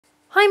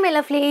Hi my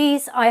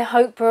lovelies, I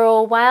hope we're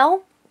all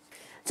well.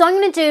 So I'm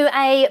going to do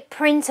a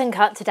print and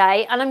cut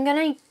today, and I'm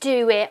going to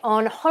do it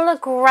on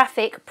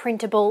holographic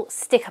printable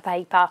sticker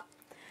paper.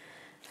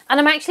 And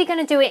I'm actually going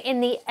to do it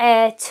in the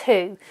Air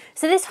 2.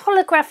 So this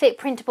holographic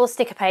printable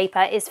sticker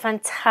paper is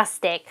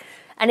fantastic,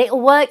 and it'll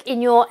work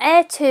in your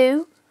Air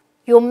 2,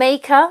 your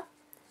Maker,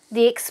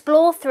 the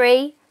Explore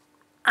 3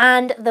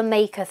 and the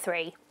Maker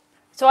 3.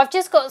 So I've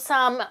just got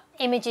some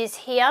images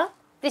here.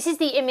 This is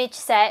the image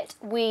set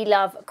We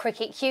Love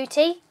Cricut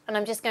Cutie, and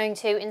I'm just going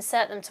to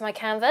insert them to my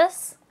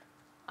canvas.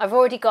 I've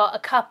already got a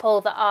couple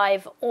that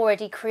I've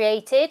already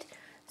created.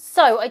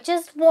 So I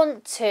just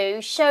want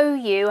to show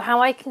you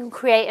how I can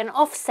create an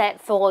offset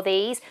for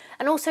these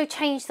and also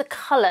change the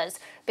colours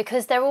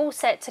because they're all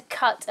set to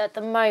cut at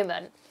the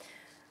moment.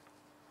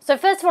 So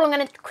first of all, I'm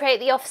going to create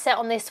the offset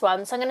on this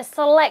one. So I'm going to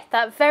select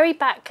that very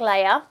back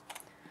layer,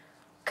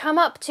 come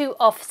up to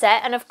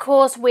offset, and of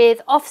course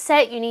with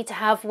offset you need to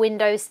have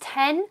Windows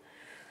 10.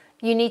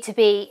 You need to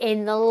be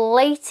in the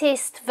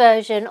latest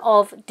version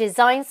of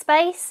Design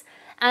Space,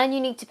 and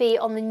you need to be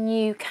on the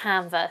new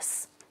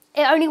canvas.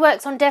 It only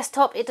works on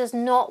desktop, it does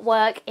not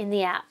work in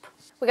the app.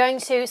 We're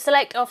going to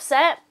select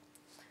offset,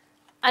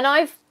 and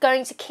I'm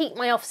going to keep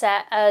my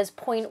offset as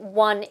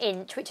 0.1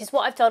 inch, which is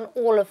what I've done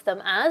all of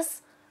them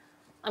as.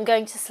 I'm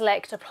going to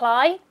select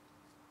apply,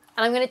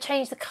 and I'm going to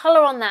change the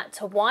colour on that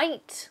to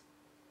white.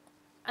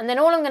 And then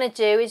all I'm going to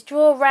do is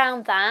draw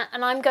around that,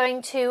 and I'm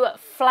going to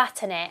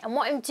flatten it. And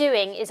what I'm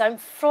doing is I'm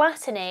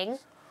flattening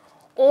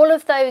all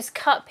of those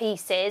cut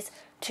pieces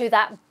to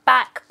that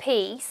back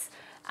piece,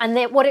 and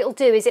then what it'll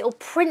do is it'll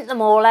print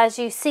them all as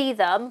you see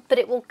them, but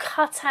it will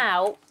cut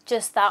out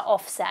just that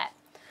offset.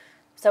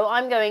 So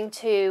I'm going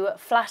to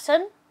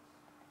flatten.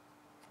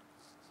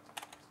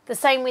 The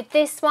same with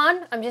this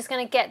one. I'm just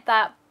going to get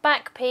that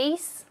back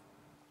piece.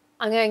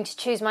 I'm going to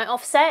choose my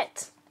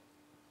offset.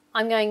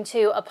 I'm going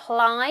to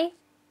apply.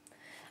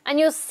 And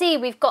you'll see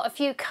we've got a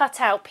few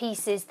cutout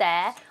pieces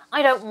there.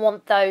 I don't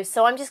want those,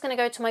 so I'm just going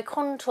to go to my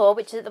contour,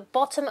 which is at the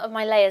bottom of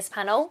my layers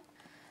panel.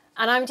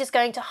 And I'm just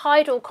going to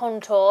hide all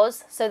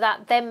contours so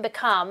that then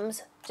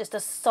becomes just a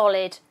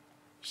solid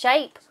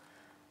shape.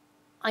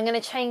 I'm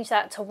going to change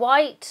that to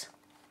white.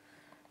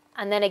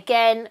 And then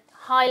again,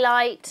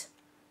 highlight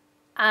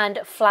and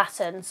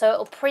flatten. So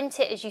it'll print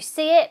it as you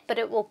see it, but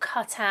it will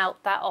cut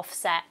out that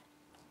offset.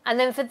 And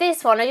then for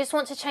this one, I just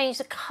want to change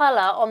the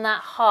colour on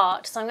that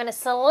heart. So I'm going to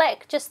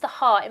select just the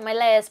heart in my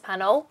layers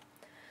panel,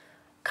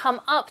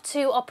 come up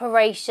to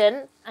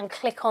operation and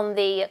click on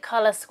the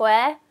colour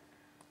square.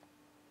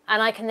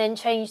 And I can then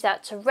change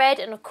that to red.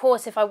 And of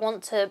course, if I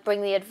want to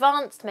bring the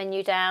advanced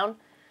menu down,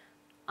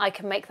 I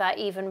can make that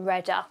even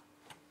redder.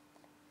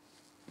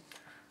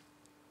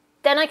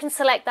 Then I can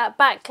select that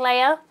back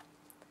layer,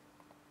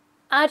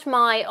 add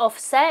my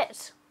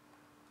offset,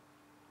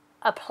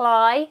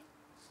 apply,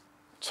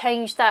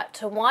 change that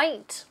to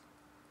white,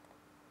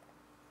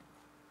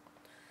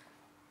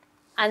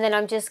 and then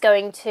I'm just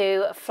going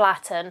to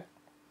flatten.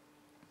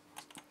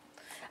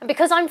 And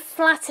because I'm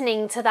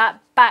flattening to that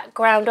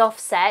background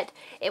offset,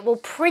 it will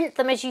print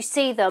them as you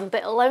see them,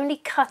 but it'll only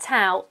cut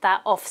out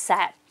that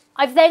offset.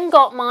 I've then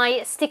got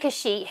my sticker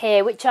sheet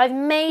here, which I've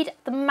made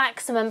the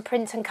maximum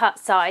print and cut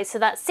size, so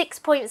that's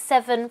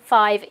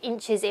 6.75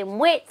 inches in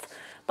width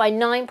by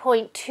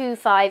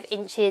 9.25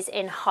 inches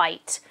in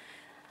height.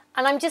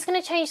 And I'm just going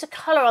to change the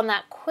colour on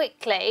that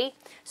quickly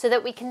so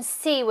that we can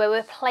see where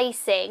we're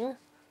placing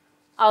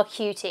our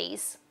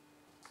cuties.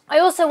 I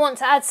also want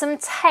to add some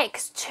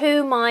text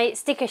to my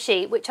sticker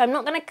sheet, which I'm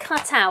not going to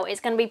cut out. It's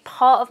going to be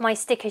part of my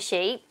sticker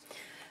sheet.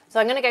 So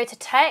I'm going to go to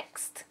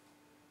text.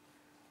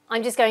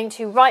 I'm just going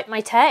to write my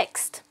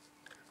text.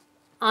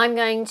 I'm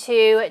going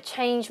to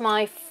change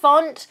my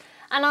font,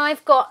 and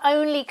I've got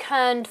only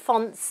kerned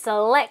fonts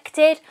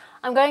selected.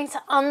 I'm going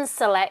to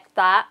unselect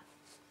that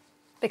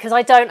because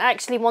I don't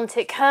actually want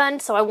it kerned,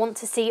 so I want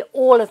to see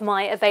all of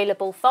my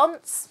available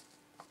fonts.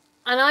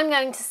 And I'm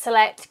going to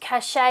select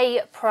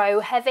Cachet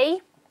Pro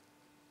Heavy.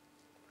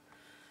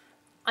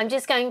 I'm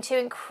just going to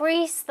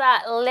increase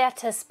that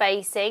letter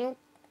spacing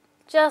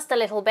just a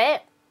little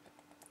bit.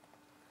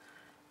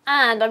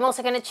 And I'm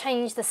also going to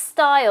change the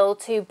style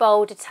to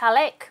bold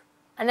italic.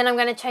 And then I'm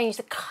going to change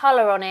the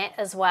colour on it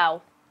as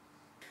well.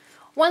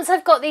 Once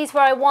I've got these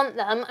where I want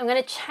them, I'm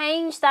going to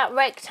change that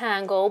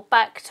rectangle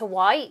back to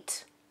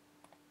white.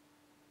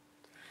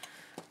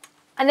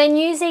 And then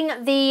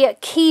using the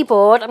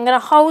keyboard, I'm going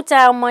to hold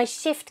down my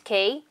Shift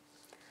key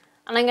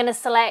and I'm going to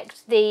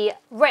select the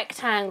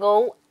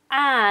rectangle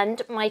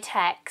and my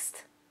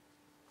text.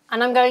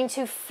 And I'm going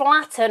to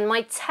flatten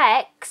my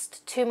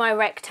text to my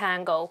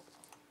rectangle.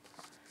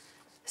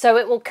 So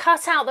it will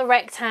cut out the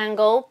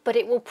rectangle, but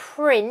it will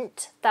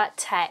print that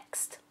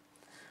text.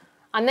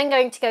 I'm then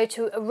going to go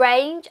to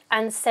Arrange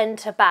and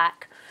Center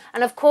Back.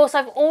 And of course,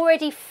 I've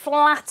already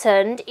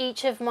flattened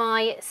each of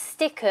my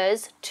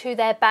stickers to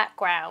their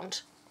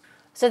background.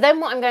 So then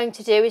what I'm going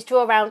to do is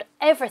draw around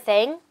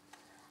everything,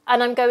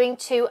 and I'm going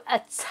to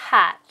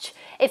attach.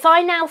 If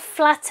I now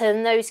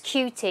flatten those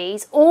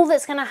cuties, all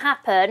that's going to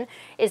happen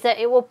is that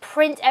it will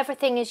print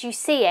everything as you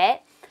see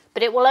it,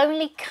 but it will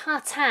only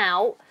cut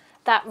out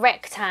that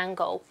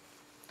rectangle.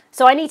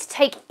 So I need to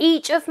take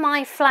each of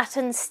my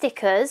flattened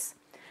stickers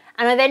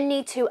and I then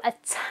need to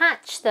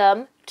attach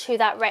them to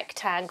that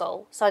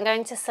rectangle. So I'm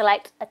going to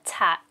select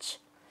attach.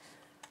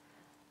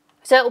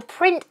 So it will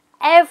print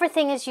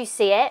everything as you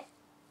see it,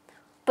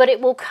 but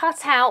it will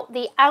cut out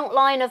the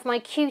outline of my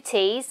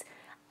cuties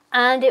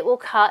and it will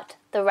cut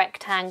the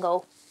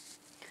rectangle.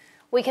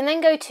 We can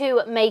then go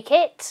to make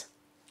it.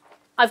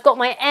 I've got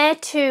my Air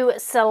 2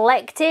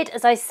 selected.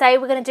 As I say,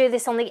 we're going to do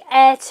this on the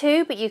Air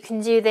 2, but you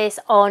can do this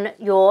on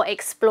your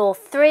Explore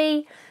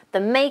 3, the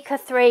Maker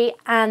 3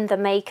 and the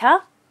Maker.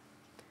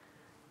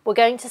 We're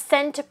going to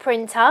send to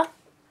printer.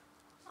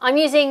 I'm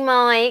using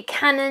my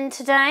Canon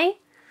today,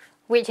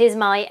 which is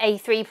my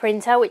A3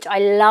 printer, which I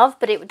love,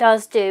 but it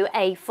does do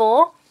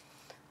A4.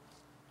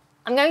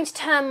 I'm going to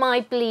turn my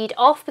bleed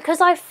off.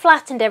 Because I've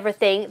flattened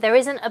everything, there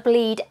isn't a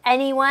bleed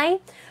anyway,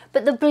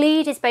 but the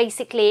bleed is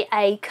basically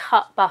a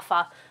cut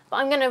buffer. But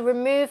I'm going to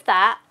remove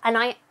that, and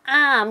I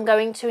am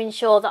going to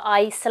ensure that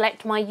I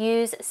select my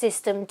Use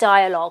System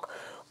dialog.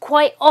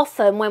 Quite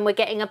often when we're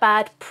getting a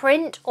bad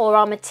print or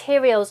our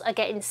materials are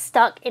getting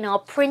stuck in our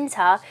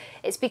printer,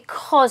 it's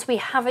because we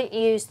haven't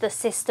used the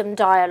system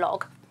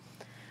dialog.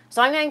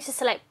 So I'm going to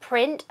select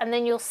print, and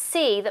then you'll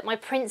see that my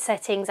print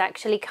settings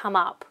actually come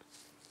up.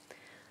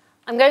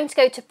 I'm going to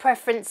go to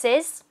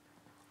preferences.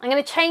 I'm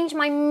going to change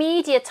my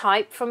media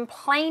type from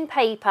plain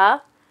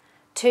paper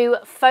to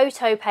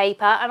photo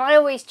paper, and I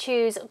always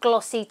choose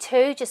glossy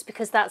 2 just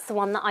because that's the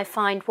one that I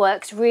find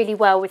works really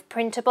well with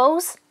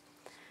printables.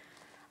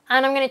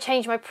 And I'm going to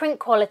change my print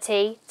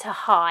quality to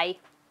high.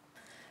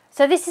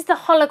 So this is the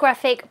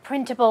holographic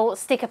printable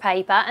sticker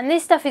paper, and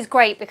this stuff is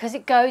great because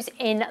it goes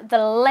in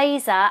the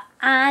laser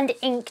and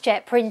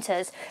inkjet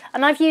printers,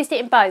 and I've used it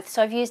in both.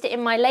 So I've used it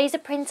in my laser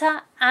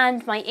printer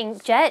and my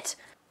inkjet.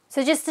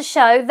 So just to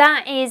show,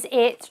 that is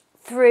it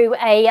through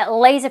a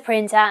laser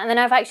printer, and then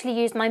I've actually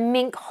used my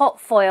Mink hot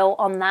foil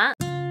on that.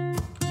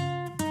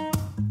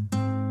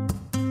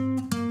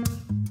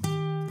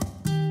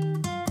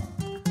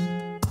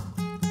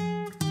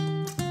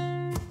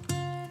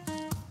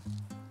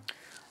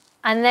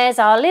 And there's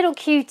our little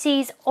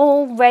cuties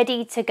all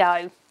ready to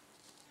go.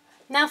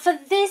 Now for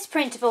this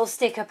printable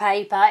sticker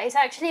paper, it's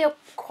actually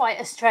quite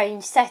a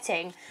strange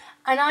setting,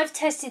 and I've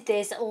tested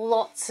this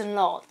lots and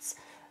lots.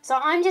 So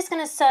I'm just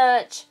going to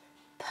search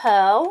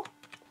pearl,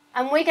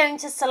 and we're going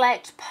to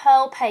select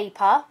pearl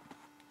paper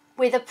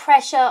with a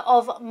pressure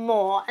of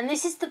more, and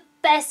this is the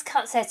best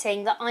cut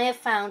setting that I have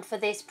found for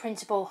this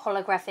printable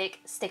holographic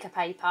sticker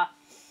paper.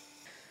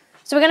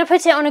 So we're going to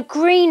put it on a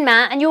green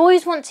mat, and you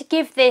always want to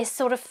give this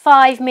sort of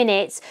 5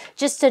 minutes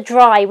just to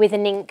dry with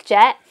an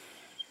inkjet.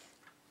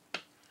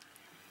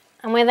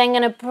 And we're then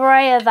going to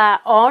brayer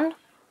that on.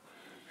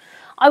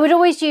 I would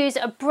always use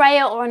a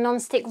brayer or a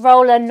non-stick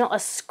roller, not a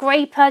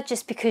scraper,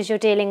 just because you're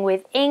dealing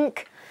with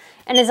ink.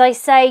 And as I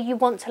say, you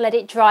want to let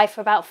it dry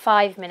for about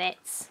 5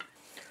 minutes.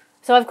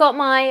 So I've got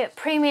my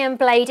premium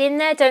blade in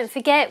there. Don't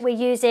forget, we're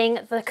using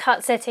the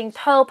cut setting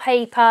pearl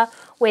paper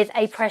with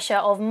a pressure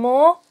of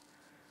more.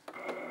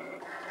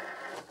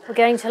 We're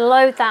going to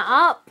load that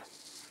up,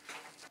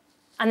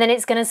 and then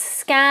it's going to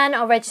scan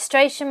our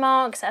registration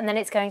marks, and then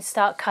it's going to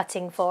start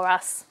cutting for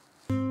us.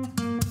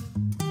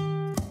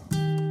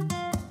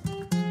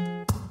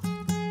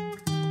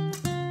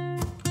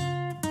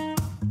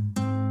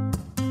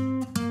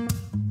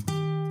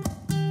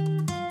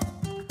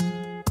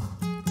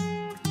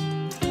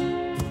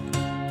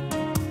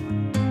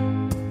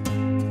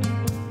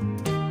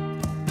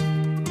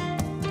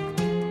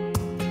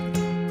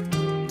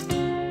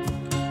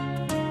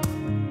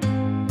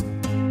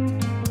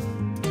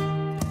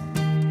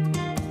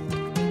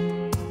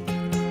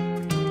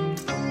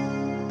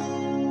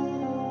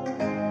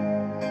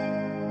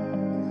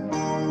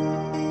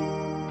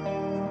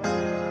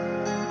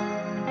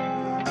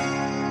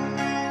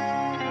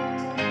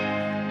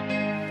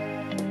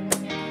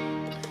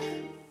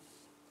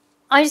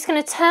 I'm just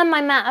going to turn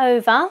my mat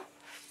over,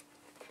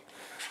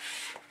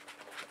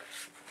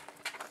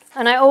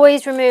 and I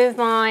always remove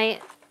my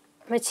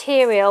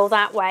material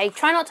that way.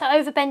 Try not to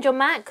overbend your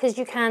mat because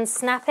you can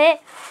snap it.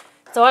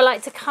 So I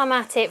like to come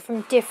at it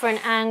from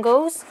different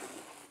angles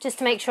just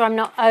to make sure I'm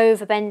not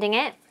overbending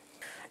it.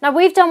 Now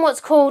we've done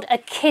what's called a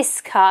kiss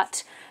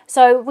cut.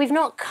 So we've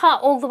not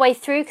cut all the way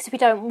through because we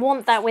don't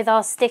want that with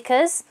our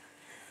stickers.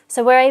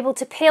 So we're able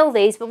to peel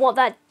these, but what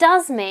that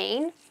does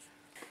mean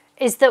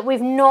is that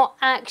we've not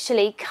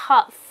actually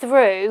cut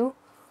through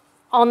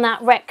on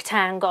that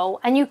rectangle,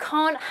 and you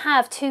can't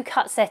have 2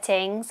 cut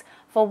settings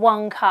for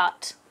 1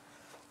 cut.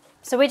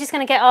 So we're just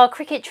going to get our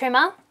Cricut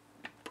trimmer.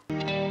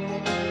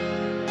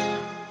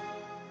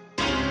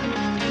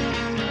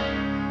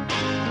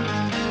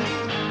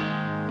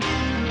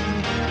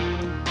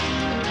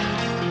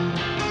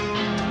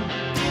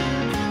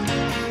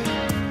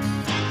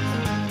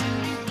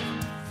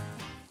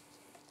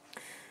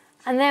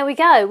 And there we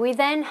go. We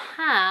then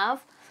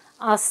have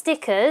our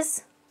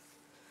stickers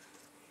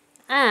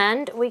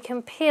and we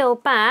can peel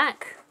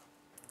back,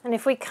 and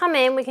if we come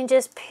in we can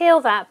just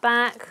peel that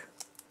back,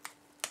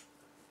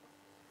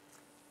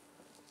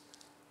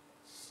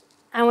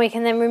 and we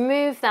can then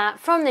remove that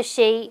from the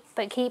sheet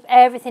but keep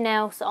everything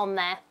else on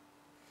there.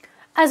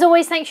 As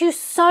always, thank you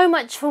so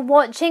much for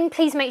watching.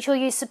 Please make sure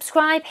you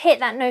subscribe, hit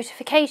that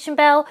notification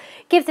bell,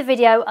 give the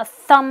video a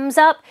thumbs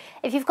up.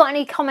 If you've got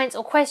any comments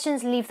or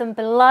questions, leave them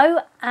below,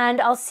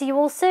 and I'll see you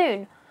all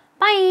soon.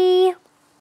 Bye!